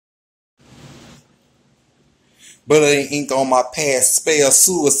But it ain't ink on my past, spell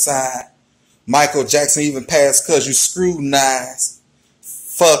suicide. Michael Jackson even passed cause you scrutinized.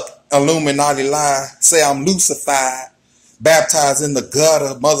 Fuck Illuminati lie, say I'm lucified. Baptized in the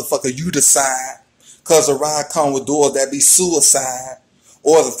gutter, motherfucker, you decide. Cause the ride come with doors that be suicide.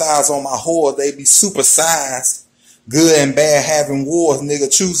 Or the thighs on my whore, they be supersized. Good and bad having wars,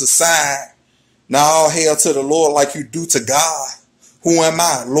 nigga, choose a side. Now all hail to the Lord like you do to God. Who am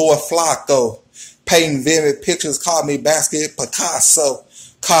I? Lord Flacco. Painting vivid pictures, call me Basket Picasso.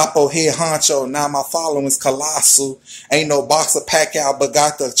 Capo, head honcho, now my following's colossal. Ain't no boxer Pacquiao, but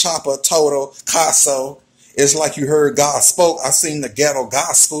got the chopper Toto Casso. It's like you heard God spoke, I seen the ghetto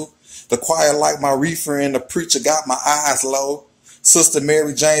gospel. The choir like my reefer and the preacher got my eyes low. Sister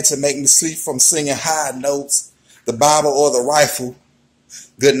Mary Jane to make me sleep from singing high notes. The Bible or the rifle.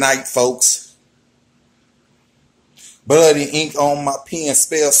 Good night, folks. Bloody ink on my pen,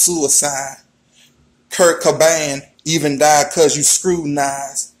 spell suicide. Kurt Cobain even died cause you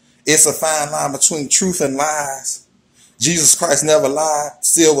scrutinized. It's a fine line between truth and lies. Jesus Christ never lied,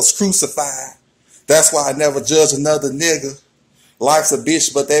 still was crucified. That's why I never judge another nigga. Life's a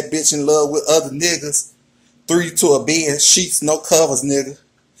bitch, but that bitch in love with other niggas. 3 to a bed, sheets, no covers, nigga.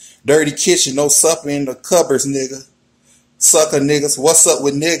 Dirty kitchen, no supper in the cupboards, nigga. Sucker niggas, what's up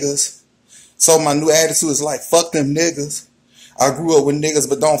with niggas? So my new attitude is like, fuck them niggas. I grew up with niggas,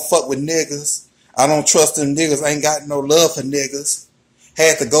 but don't fuck with niggas. I don't trust them niggas, ain't got no love for niggas.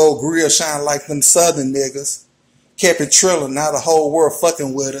 Had the gold grill shine like them southern niggas. Kept it trillin', now the whole world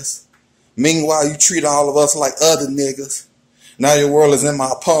fucking with us. Meanwhile, you treat all of us like other niggas. Now your world is in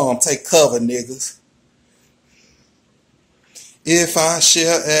my palm, take cover, niggas. If I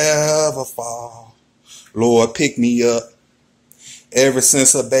shall ever fall, Lord, pick me up. Ever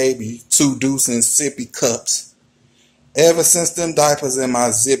since a baby, 2 deuce and sippy cups. Ever since them diapers in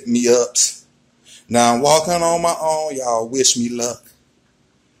my zip me ups. Now I'm walking on my own, y'all wish me luck.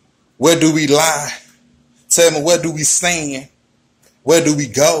 Where do we lie? Tell me, where do we stand? Where do we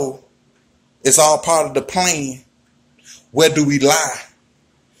go? It's all part of the plan. Where do we lie?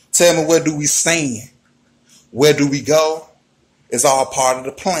 Tell me, where do we stand? Where do we go? It's all part of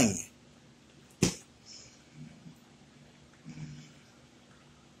the plan.